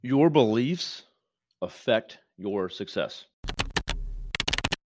Your beliefs affect your success.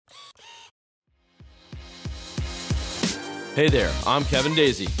 Hey there, I'm Kevin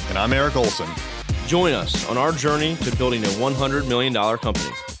Daisy. And I'm Eric Olson. Join us on our journey to building a $100 million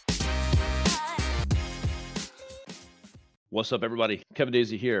company. What's up, everybody? Kevin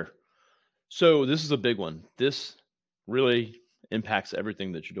Daisy here. So this is a big one. This really impacts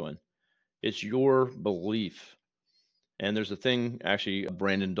everything that you're doing. It's your belief. And there's a thing, actually,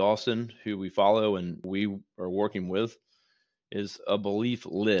 Brandon Dawson, who we follow and we are working with, is a belief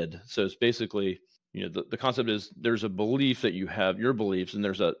lid. So it's basically, the concept is there's a belief that you have, your beliefs, and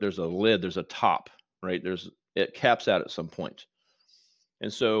there's a lid, there's a top, right? It caps out at some point.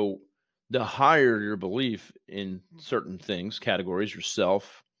 And so the higher your belief in certain things, categories,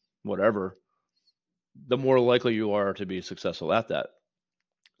 yourself, whatever, the more likely you are to be successful at that.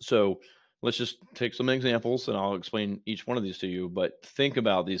 So let's just take some examples and I'll explain each one of these to you, but think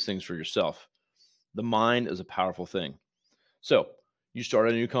about these things for yourself. The mind is a powerful thing. So you start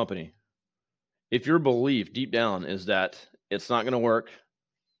a new company. If your belief deep down is that it's not going to work,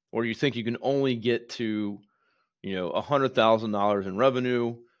 or you think you can only get to, $100,000 in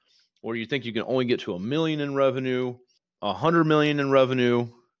revenue, or you think you can only get to $1 million in revenue, $100 million in revenue,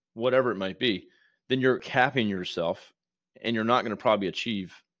 whatever it might be, then you're capping yourself and you're not going to probably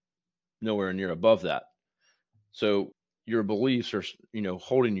achieve nowhere near above that. So your beliefs are,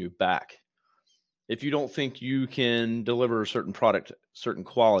 holding you back. If you don't think you can deliver a certain product, certain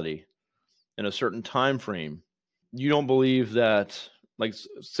quality in a certain time frame, you don't believe that, like,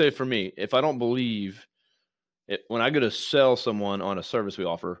 say for me, if I don't believe it, when I go to sell someone on a service we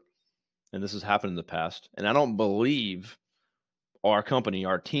offer, and this has happened in the past, and I don't believe our company,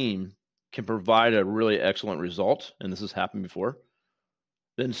 our team can provide a really excellent result, and this has happened before,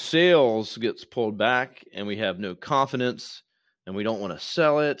 then sales gets pulled back and we have no confidence and we don't want to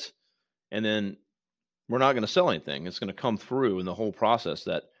sell it. And then we're not going to sell anything. It's going to come through in the whole process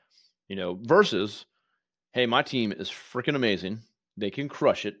that, versus, hey, my team is freaking amazing. They can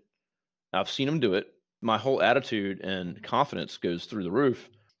crush it. I've seen them do it. My whole attitude and confidence goes through the roof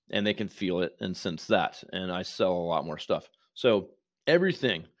and they can feel it and sense that. And I sell a lot more stuff. So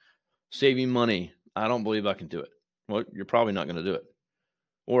everything, saving money, I don't believe I can do it. Well, you're probably not going to do it.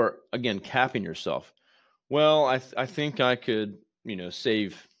 Or again, capping yourself. Well, I think I could,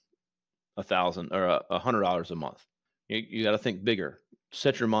 save $1,000 or $100 a month. You got to think bigger.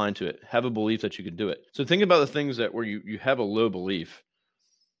 Set your mind to it. Have a belief that you can do it. So think about the things that where you have a low belief,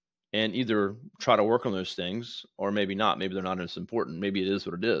 and either try to work on those things, or maybe not. Maybe they're not as important. Maybe it is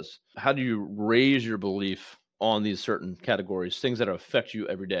what it is. How do you raise your belief on these certain categories, things that affect you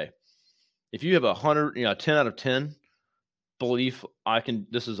every day? If you have 10 out of 10 belief,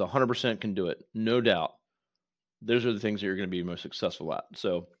 this is 100% can do it, no doubt. Those are the things that you're going to be most successful at.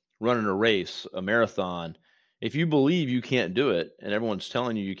 So running a race, a marathon, if you believe you can't do it and everyone's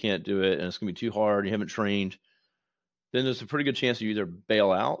telling you can't do it and it's going to be too hard, you haven't trained, then there's a pretty good chance you either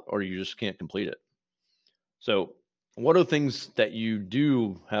bail out or you just can't complete it. So what are the things that you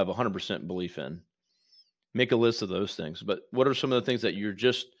do have 100% belief in? Make a list of those things. But what are some of the things that you're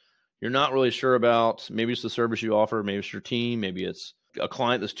not really sure about? Maybe it's the service you offer. Maybe it's your team. Maybe it's a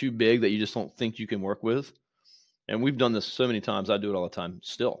client that's too big that you just don't think you can work with. And we've done this so many times. I do it all the time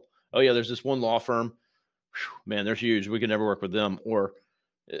still. Oh yeah, there's this one law firm. Whew, man, they're huge. We can never work with them. Or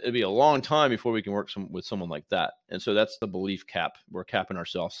it'd be a long time before we can work with someone like that. And so that's the belief cap. We're capping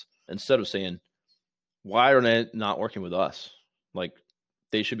ourselves instead of saying, why are they not working with us? Like,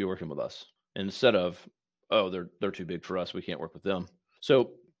 they should be working with us. Instead of, oh, they're too big for us. We can't work with them.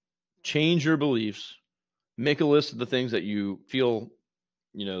 So change your beliefs, make a list of the things that you feel,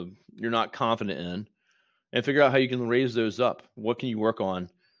 you're not confident in, and figure out how you can raise those up. What can you work on?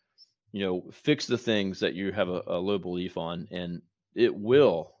 Fix the things that you have a low belief on, and it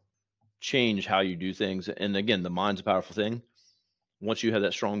will change how you do things. And again, the mind's a powerful thing. Once you have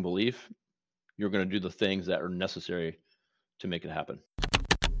that strong belief, you're going to do the things that are necessary to make it happen.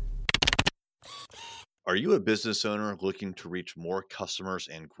 Are you a business owner looking to reach more customers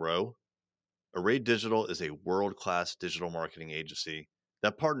and grow? Array Digital is a world-class digital marketing agency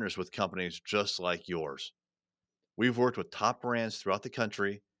that partners with companies just like yours. We've worked with top brands throughout the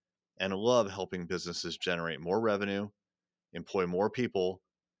country and love helping businesses generate more revenue, employ more people,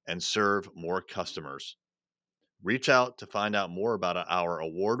 and serve more customers. Reach out to find out more about our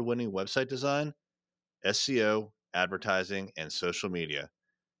award-winning website design, SEO, advertising, and social media.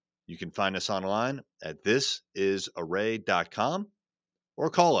 You can find us online at thisisarray.com or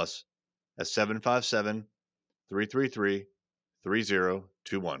call us at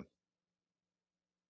 757-333-3021.